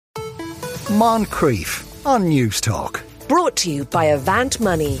Moncrief on News Talk. Brought to you by Avant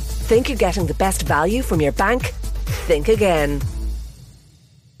Money. Think you're getting the best value from your bank? Think again.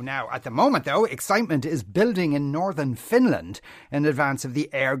 Now, at the moment, though, excitement is building in northern Finland in advance of the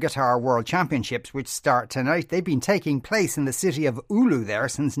Air Guitar World Championships, which start tonight. They've been taking place in the city of Oulu there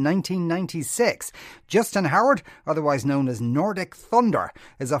since 1996. Justin Howard, otherwise known as Nordic Thunder,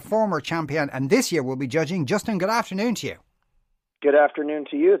 is a former champion and this year will be judging. Justin, good afternoon to you. Good afternoon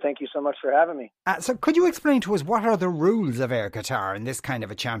to you. Thank you so much for having me. So could you explain to us what are the rules of air guitar in this kind of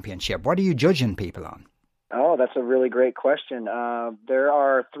a championship? What are you judging people on? Oh, that's a really great question. There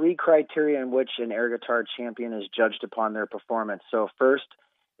are three criteria in which an air guitar champion is judged upon their performance. So first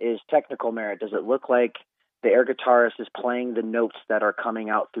is technical merit. Does it look like the air guitarist is playing the notes that are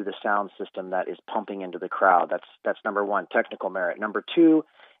coming out through the sound system that is pumping into the crowd? That's number one, technical merit. Number two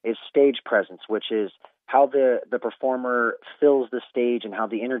is stage presence, which is how the performer fills the stage and how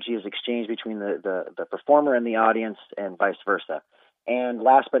the energy is exchanged between the performer and the audience and vice versa. And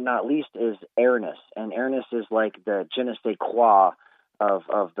last but not least is airness. And airness is like the je ne sais quoi of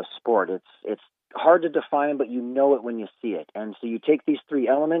the sport. It's hard to define, but you know it when you see it. And so you take these three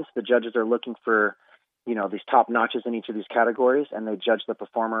elements, the judges are looking for, these top notches in each of these categories, and they judge the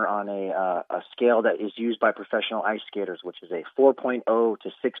performer on a scale that is used by professional ice skaters, which is a 4.0 to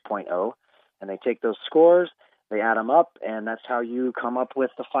 6.0. And they take those scores, they add them up, and that's how you come up with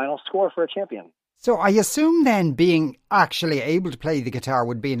the final score for a champion. So I assume then being actually able to play the guitar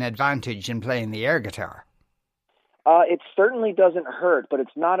would be an advantage in playing the air guitar. It certainly doesn't hurt, but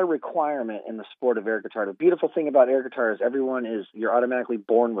it's not a requirement in the sport of air guitar. The beautiful thing about air guitar is you're automatically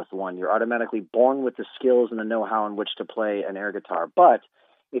born with one. You're automatically born with the skills and the know-how in which to play an air guitar. But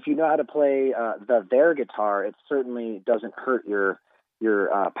if you know how to play their guitar, it certainly doesn't hurt your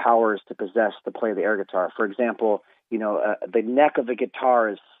powers to play the air guitar. For example, the neck of the guitar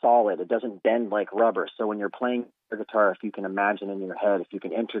is solid. It doesn't bend like rubber. So when you're playing air guitar, if you can imagine in your head, if you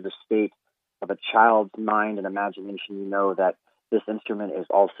can enter the state of a child's mind and imagination, you know that this instrument is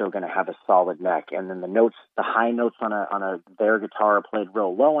also going to have a solid neck. And then the high notes on a their guitar are played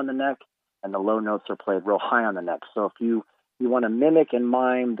real low on the neck, and the low notes are played real high on the neck. So if you want to mimic and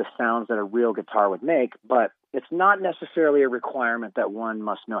mime the sounds that a real guitar would make, but it's not necessarily a requirement that one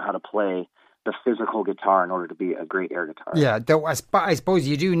must know how to play the physical guitar in order to be a great air guitar. Yeah, though I suppose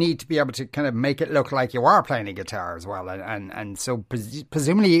you do need to be able to kind of make it look like you are playing a guitar as well. And so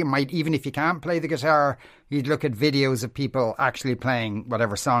presumably you might, even if you can't play the guitar, you'd look at videos of people actually playing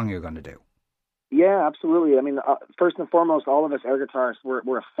whatever song you're going to do. Yeah, absolutely. I mean, first and foremost, all of us air guitarists,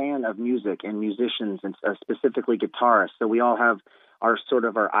 we're a fan of music and musicians, and specifically guitarists. So we all have our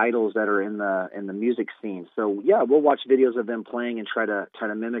idols that are in the music scene. So yeah, we'll watch videos of them playing and try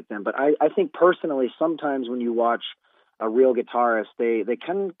to mimic them. But I think personally, sometimes when you watch a real guitarist, they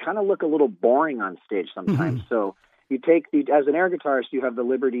can kind of look a little boring on stage sometimes. Mm-hmm. So you as an air guitarist, you have the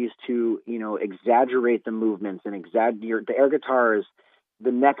liberties to exaggerate the movements and the air guitar is.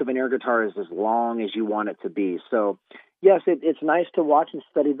 The neck of an air guitar is as long as you want it to be. So, yes, it's nice to watch and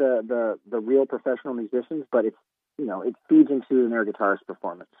study the real professional musicians, but it feeds into an air guitarist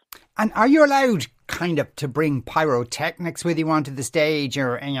performance. And are you allowed kind of to bring pyrotechnics with you onto the stage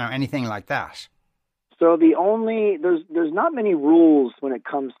or anything like that? So there's not many rules when it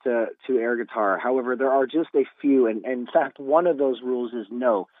comes to air guitar. However, there are just a few, and in fact, one of those rules is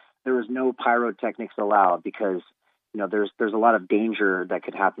there is no pyrotechnics allowed because there's a lot of danger that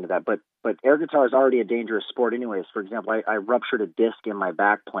could happen to that. But air guitar is already a dangerous sport anyways. For example, I ruptured a disc in my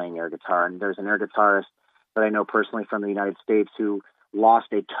back playing air guitar, and there's an air guitarist that I know personally from the United States who lost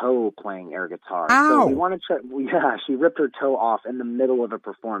a toe playing air guitar. Ow! So we want to try. Yeah, she ripped her toe off in the middle of a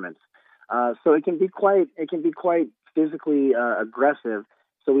performance. So it can be quite physically aggressive.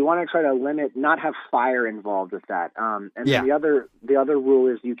 So we want to try to not have fire involved with that. And then the other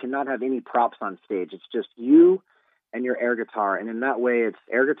rule is you cannot have any props on stage. It's just you and your air guitar. And in that way,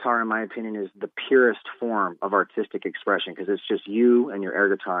 air guitar, in my opinion, is the purest form of artistic expression because it's just you and your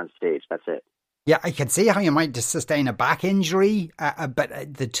air guitar on stage. That's it. Yeah, I can see how you might sustain a back injury,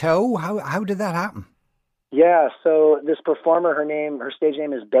 but the toe, how did that happen? Yeah, so this performer, her stage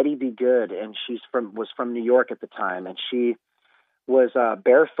name is Betty Be Good, and was from New York at the time, and she was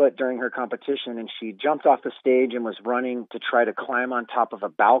barefoot during her competition, and she jumped off the stage and was running to try to climb on top of a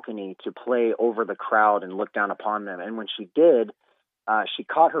balcony to play over the crowd and look down upon them. And when she did, she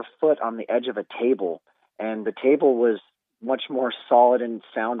caught her foot on the edge of a table, and the table was much more solid and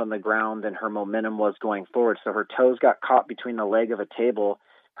sound on the ground than her momentum was going forward. So her toes got caught between the leg of a table.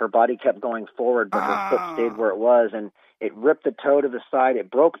 Her body kept going forward, but her foot stayed where it was, and it ripped the toe to the side. It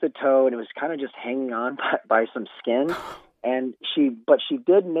broke the toe, and it was kind of just hanging on by some skin. And she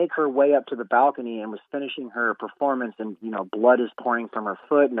did make her way up to the balcony and was finishing her performance, and blood is pouring from her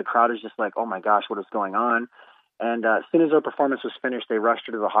foot, and the crowd is just like, oh my gosh, what is going on? And as soon as her performance was finished, they rushed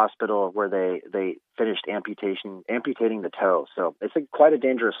her to the hospital where they finished amputating the toe. So it's quite a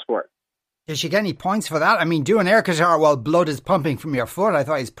dangerous sport. Did she get any points for that? I mean, doing air guitar while blood is pumping from your foot, I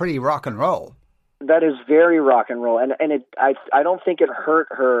thought is pretty rock and roll. That is very rock and roll, and I don't think it hurt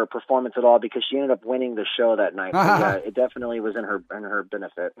her performance at all because she ended up winning the show that night. Yeah, it definitely was in her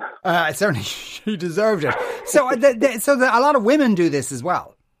benefit. Certainly, she deserved it. So, a lot of women do this as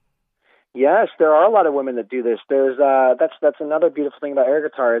well. Yes, there are a lot of women that do this. There's that's another beautiful thing about air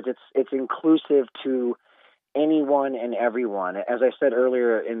guitar is it's inclusive to anyone and everyone. As I said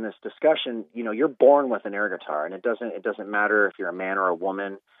earlier in this discussion, you're born with an air guitar, and it doesn't matter if you're a man or a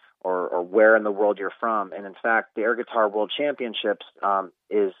woman, or where in the world you're from. And in fact, the Air Guitar World Championships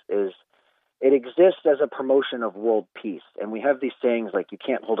it exists as a promotion of world peace. And we have these sayings like you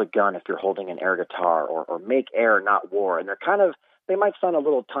can't hold a gun if you're holding an air guitar, or make air, not war. And they might sound a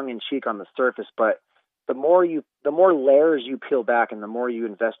little tongue in cheek on the surface, but the more layers you peel back and the more you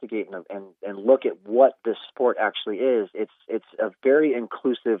investigate and look at what this sport actually is, it's a very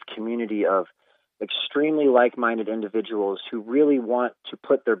inclusive community of extremely like-minded individuals who really want to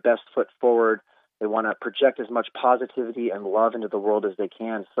put their best foot forward. They want to project as much positivity and love into the world as they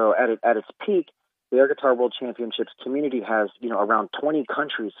can. So at its peak, the Air Guitar World Championships community has, around 20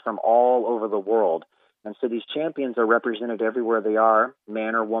 countries from all over the world. And so these champions are represented everywhere they are,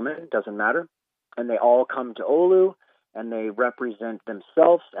 man or woman, doesn't matter. And they all come to Oulu and they represent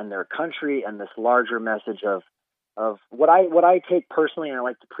themselves and their country and this larger message of what I take personally and I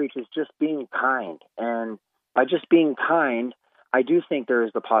like to preach is just being kind. And by just being kind, I do think there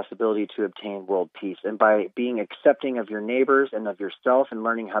is the possibility to obtain world peace. And by being accepting of your neighbors and of yourself and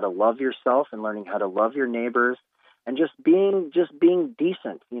learning how to love yourself and learning how to love your neighbors and just being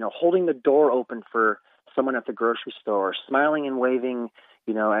decent, holding the door open for someone at the grocery store, smiling and waving,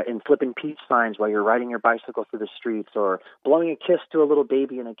 and flipping peace signs while you're riding your bicycle through the streets, or blowing a kiss to a little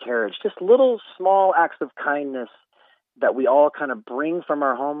baby in a carriage. Just little small acts of kindness that we all kind of bring from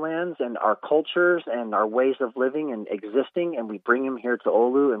our homelands and our cultures and our ways of living and existing, and we bring them here to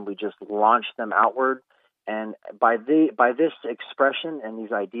Oulu and we just launch them outward. And by this expression and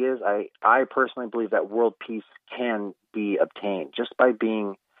these ideas, I personally believe that world peace can be obtained just by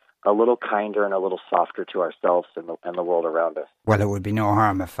being a little kinder and a little softer to ourselves and the world around us. Well, it would be no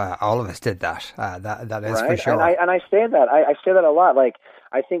harm if all of us did that. That is right? for sure. And I say that. I say that a lot. Like,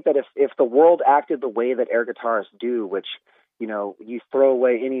 I think that if the world acted the way that air guitarists do, which, you throw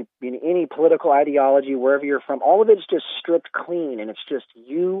away any political ideology, wherever you're from, all of it's just stripped clean, and it's just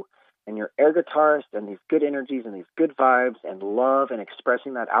you and your air guitarist and these good energies and these good vibes and love and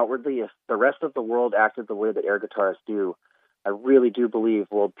expressing that outwardly. If the rest of the world acted the way that air guitarists do, I really do believe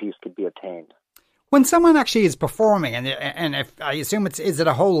world peace could be attained. When someone actually is performing, and if I assume is it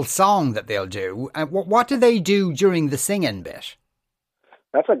a whole song that they'll do, what do they do during the singing bit?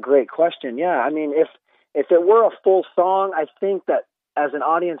 That's a great question. Yeah, I mean, if it were a full song, I think that as an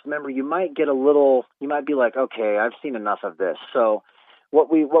audience member, you might be like, okay, I've seen enough of this. So what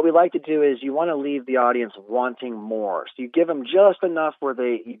we like to do is you want to leave the audience wanting more. So you give them just enough where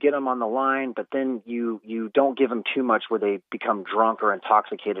you get them on the line, but then you don't give them too much where they become drunk or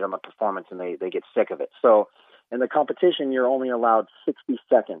intoxicated on the performance and they get sick of it. So in the competition, you're only allowed 60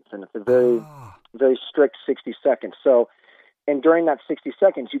 seconds, and it's a very, very strict 60 seconds. So, and during that 60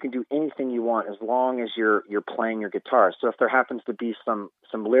 seconds, you can do anything you want as long as you're playing your guitar. So if there happens to be some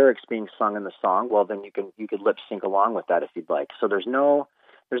lyrics being sung in the song, well, then you could lip sync along with that if you'd like. So there's no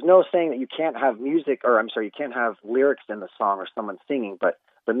saying that you can't have you can't have lyrics in the song or someone singing, but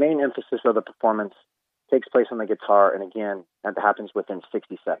the main emphasis of the performance takes place on the guitar, and again, that happens within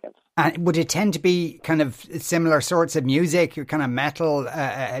 60 seconds. And would it tend to be kind of similar sorts of music, kind of metal,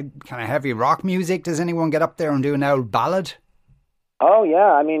 kind of heavy rock music? Does anyone get up there and do an old ballad? Oh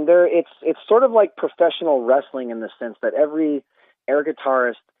yeah, I mean, it's sort of like professional wrestling in the sense that every air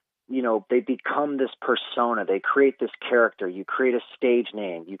guitarist, they become this persona. They create this character. You create a stage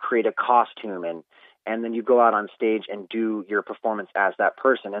name. You create a costume, and then you go out on stage and do your performance as that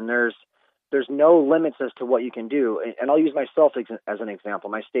person. And there's no limits as to what you can do. And I'll use myself as an example.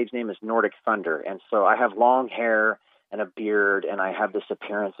 My stage name is Nordic Thunder, and so I have long hair and a beard, and I have this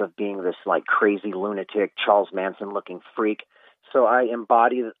appearance of being this like crazy lunatic, Charles Manson-looking freak. So I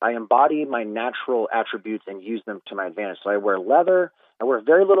embody my natural attributes and use them to my advantage. So I wear leather. I wear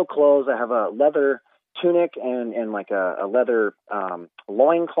very little clothes. I have a leather tunic and like a leather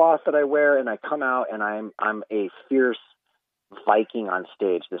loincloth that I wear, and I come out and I'm a fierce Viking on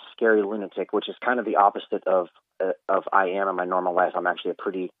stage, this scary lunatic, which is kind of the opposite of of I am in my normal life. I'm actually a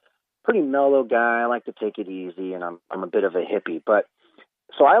pretty mellow guy. I like to take it easy, and I'm a bit of a hippie. But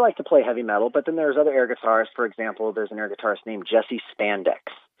so I like to play heavy metal. But then there's other air guitarists. For example, there's an air guitarist named Jessie Spandex,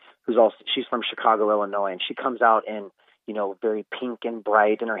 she's from Chicago, Illinois, and she comes out in, very pink and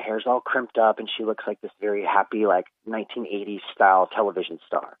bright, and her hair's all crimped up, and she looks like this very happy, like 1980s style television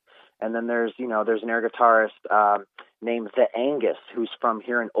star. And then there's an air guitarist named The Angus, who's from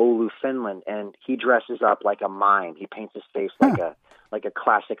here in Oulu, Finland, and he dresses up like a mime. He paints his face like a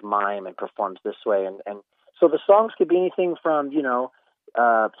classic mime and performs this way. And so the songs could be anything from,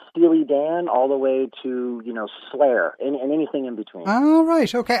 Steely Dan all the way to, Slayer and anything in between. Oh,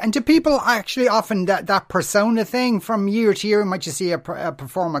 right, okay. And do people actually often that persona thing from year to year? Might you see a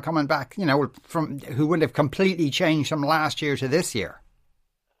performer coming back, from who would have completely changed from last year to this year?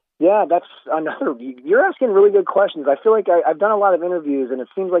 Yeah, that's another. You're asking really good questions. I feel like I've done a lot of interviews, and it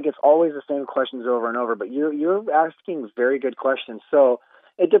seems like it's always the same questions over and over. But you're asking very good questions. So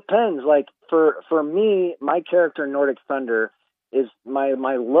it depends. Like for me, my character Nordic Thunder is my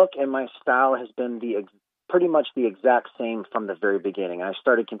look and my style has been pretty much the exact same from the very beginning. I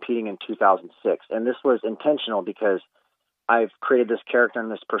started competing in 2006, and this was intentional because I've created this character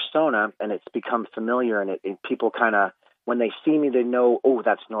and this persona, and it's become familiar, and people kind of, when they see me, they know, oh,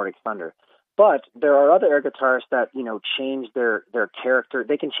 that's Nordic Thunder. But there are other air guitarists that, change their character.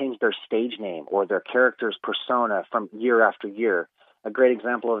 They can change their stage name or their character's persona from year after year. A great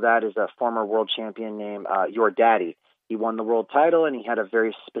example of that is a former world champion named Your Daddy. He won the world title, and he had a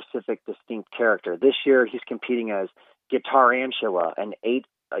very specific, distinct character. This year, he's competing as Guitarantula,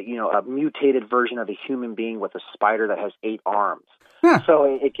 a mutated version of a human being with a spider that has 8 arms. Huh.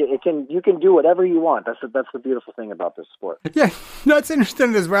 So you can do whatever you want. That's the beautiful thing about this sport. Yeah, that's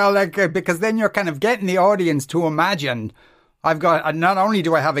interesting as well. Because then you're kind of getting the audience to imagine. I've got not only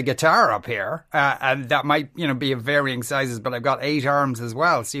do I have a guitar up here, and that might be of varying sizes, but I've got 8 arms as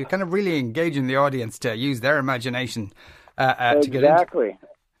well. So you're kind of really engaging the audience to use their imagination to get into.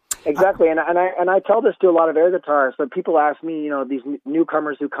 Exactly, and I tell this to a lot of air guitarists. So people ask me, these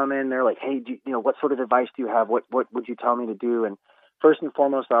newcomers who come in, they're like, "Hey, what sort of advice do you have? What would you tell me to do?" And first and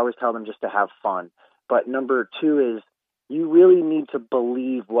foremost, I always tell them just to have fun. But number 2 is you really need to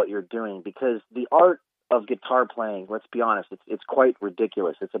believe what you're doing, because the art of guitar playing, let's be honest, it's quite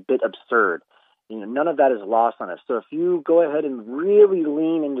ridiculous. It's a bit absurd. None of that is lost on us. So if you go ahead and really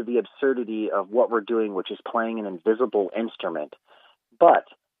lean into the absurdity of what we're doing, which is playing an invisible instrument, but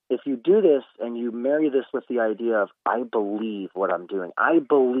if you do this and you marry this with the idea of, I believe what I'm doing. I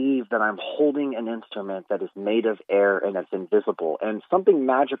believe that I'm holding an instrument that is made of air and it's invisible. And something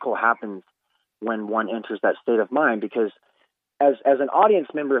magical happens when one enters that state of mind, because as an audience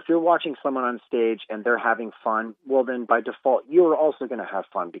member, if you're watching someone on stage and they're having fun, well, then by default, you're also going to have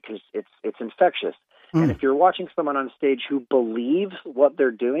fun because it's infectious. And if you're watching someone on stage who believes what they're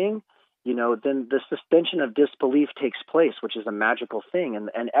doing, then the suspension of disbelief takes place, which is a magical thing.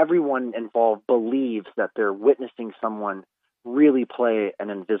 And everyone involved believes that they're witnessing someone really play an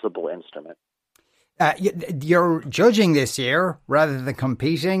invisible instrument. You're judging this year rather than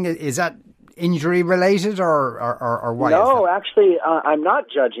competing. Is that injury related or why? No, actually, I'm not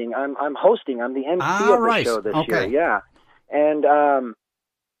judging. I'm hosting. I'm the MC of the show this year. Yeah. And,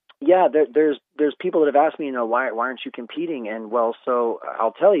 there's people that have asked me, why aren't you competing? And so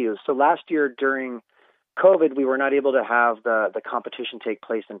I'll tell you. So last year during COVID, we were not able to have the competition take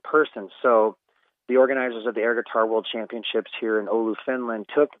place in person. So the organizers of the Air Guitar World Championships here in Oulu, Finland,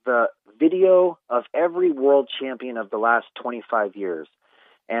 took the video of every world champion of the last 25 years.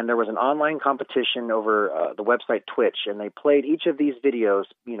 And there was an online competition over the website Twitch, and they played each of these videos,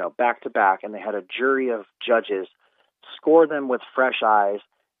 back to back, and they had a jury of judges score them with fresh eyes,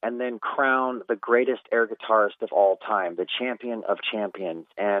 and then crown the greatest air guitarist of all time, the champion of champions.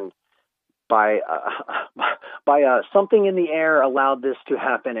 And by something in the air allowed this to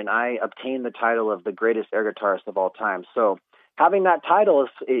happen, and I obtained the title of the greatest air guitarist of all time. So having that title is,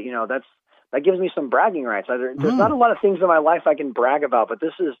 that gives me some bragging rights. There's not a lot of things in my life I can brag about, but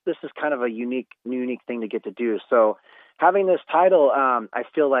this is kind of a unique thing to get to do. So having this title, I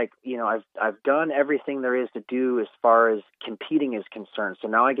feel like, I've done everything there is to do as far as competing is concerned. So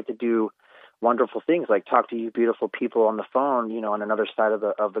now I get to do wonderful things like talk to you beautiful people on the phone, on another side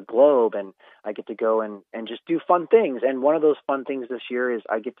of the globe. And I get to go and just do fun things. And one of those fun things this year is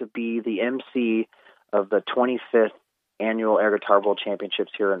I get to be the MC of the 25th annual Air Guitar World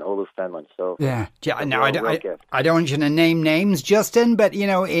Championships here in Oulu, Finland. So yeah. Now I don't want you to name names, Justin, but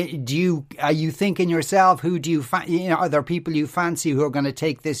are you thinking yourself, who do you are there people you fancy who are going to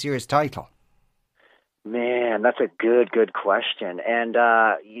take this year's title? Man, that's a good question. And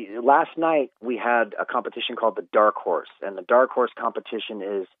last night we had a competition called the Dark Horse. And the Dark Horse competition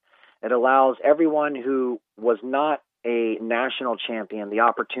it allows everyone who was not a national champion the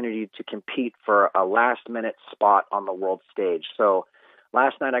opportunity to compete for a last-minute spot on the world stage. So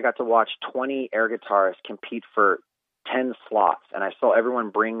last night I got to watch 20 air guitarists compete for 10 slots, and I saw everyone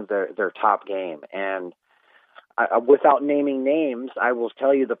bring their top game. And without naming names, I will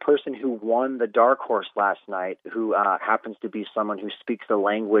tell you the person who won the Dark Horse last night, who happens to be someone who speaks the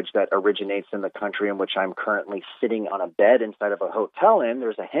language that originates in the country in which I'm currently sitting on a bed inside of a hotel in.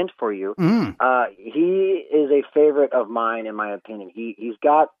 There's a hint for you. He is a favorite of mine, in my opinion. He's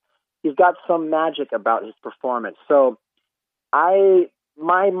got some magic about his performance. So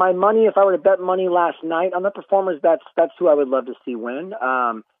my money, if I were to bet money last night on the performers, that's who I would love to see win.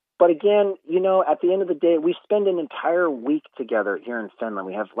 But again, at the end of the day, we spend an entire week together here in Finland.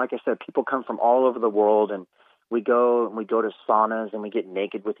 We have, like I said, people come from all over the world, and we go to saunas and we get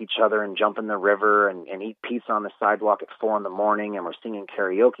naked with each other and jump in the river and eat pizza on the sidewalk at 4 a.m, and we're singing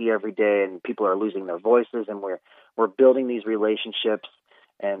karaoke every day, and people are losing their voices, and we're building these relationships.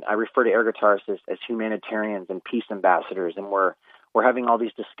 And I refer to air guitarists as humanitarians and peace ambassadors, and we're having all these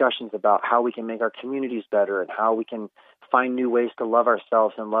discussions about how we can make our communities better and how we can find new ways to love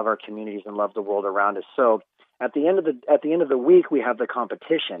ourselves and love our communities and love the world around us. So at the end of the week, we have the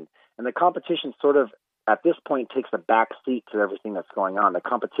competition, and the competition sort of at this point takes a back seat to everything that's going on. The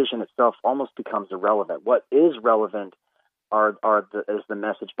competition itself almost becomes irrelevant. What is relevant is the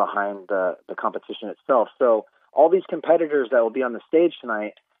message behind the competition itself. So all these competitors that will be on the stage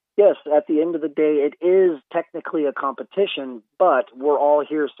tonight, yes, at the end of the day, it is technically a competition, but we're all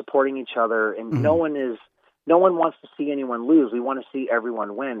here supporting each other, and no one wants to see anyone lose. We want to see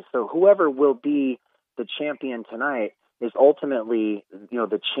everyone win. So whoever will be the champion tonight is ultimately,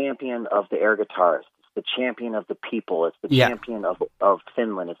 the champion of the air guitarists. It's the champion of the people. It's the champion of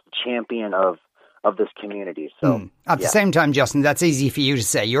Finland. It's the champion of this community. So at the same time, Justin, that's easy for you to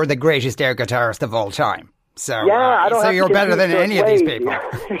say. You're the greatest air guitarist of all time. So, so you're better than any of these people.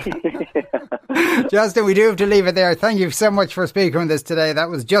 Justin, we do have to leave it there. Thank you so much for speaking with us today. That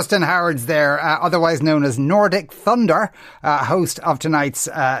was Justin Howards there, otherwise known as Nordic Thunder, host of tonight's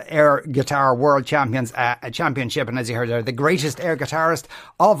Air Guitar World Championship. And as you heard, they're the greatest air guitarist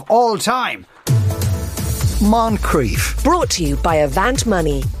of all time. Moncrief. Brought to you by Avant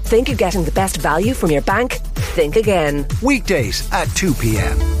Money. Think you're getting the best value from your bank? Think again. Weekdays at 2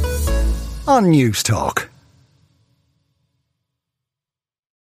 p.m. on News Talk.